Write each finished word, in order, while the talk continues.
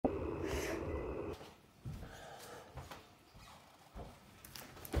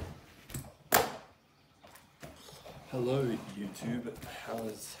Hello YouTube,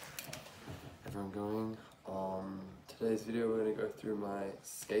 how's everyone going? Today's video we're going to go through my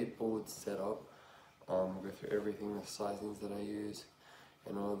skateboard setup. We'll go through everything, the sizings that I use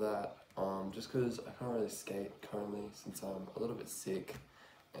and all that. Just because I can't really skate currently since I'm a little bit sick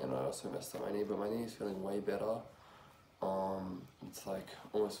and I also messed up my knee, but my knee is feeling way better. It's like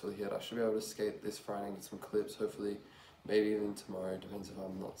almost fully healed. I should be able to skate this Friday and get some clips, hopefully, maybe even tomorrow, depends if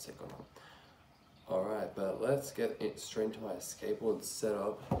I'm not sick or not. Alright, but let's get straight into my skateboard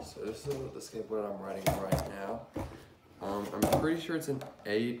setup. So this is the skateboard I'm riding right now. I'm pretty sure it's an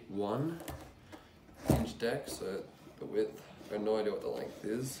 8.1 inch deck, so the width, I have no idea what the length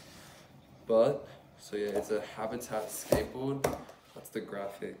is. But, so yeah, it's a Habitat skateboard. That's the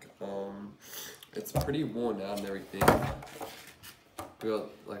graphic. It's pretty worn out and everything. We got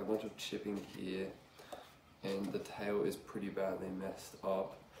like a bunch of chipping here, and the tail is pretty badly messed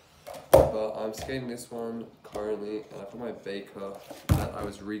up. But I'm skating this one currently, and I've got my Baker that I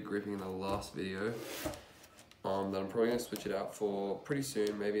was re-gripping in the last video. That I'm probably gonna switch it out for pretty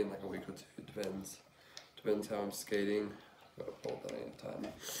soon, maybe in like a week or two. Depends how I'm skating. Gotta bolt that in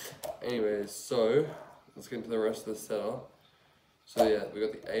time. Anyways, so let's get into the rest of the setup. So yeah, we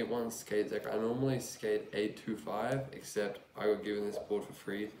got the 8.1 skate deck. I normally skate 8.25, except I got given this board for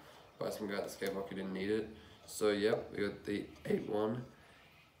free by some guy at the skate park who didn't need it. So yep, we got the 8.1.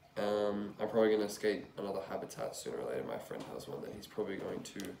 I'm probably going to skate another Habitat sooner or later. My friend has one that he's probably going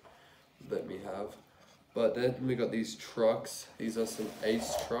to let me have. But then we got these trucks. These are some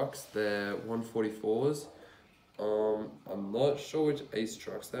Ace trucks. They're 144s. I'm not sure which Ace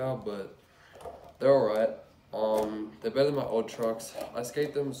trucks they are, but they're alright. They're better than my old trucks. I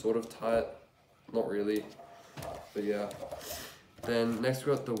skate them sort of tight. Not really. But yeah. Then next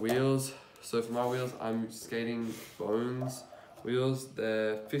we got the wheels. So for my wheels, I'm skating Bones wheels.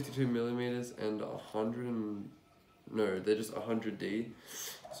 They're 52 millimeters and 100 they're just 100D.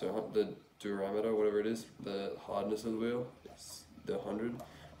 So the diameter, whatever it is, the hardness of the wheel is the 100,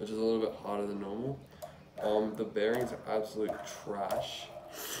 which is a little bit harder than normal. The bearings are absolute trash.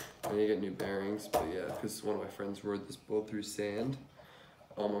 I need to get new bearings, but yeah, because one of my friends rode this board through sand.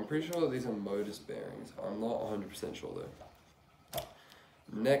 I'm pretty sure that these are Modus bearings. I'm not 100% sure though.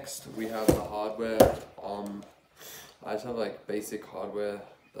 Next, we have the hardware. I just have like basic hardware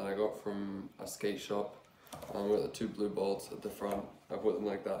that I got from a skate shop. We got the two blue bolts at the front. I put them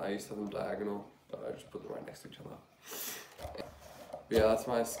like that. I used to have them diagonal, but I just put them right next to each other. But yeah, that's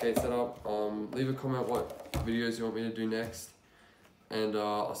my skate setup. Leave a comment what videos you want me to do next, and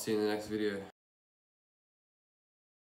I'll see you in the next video.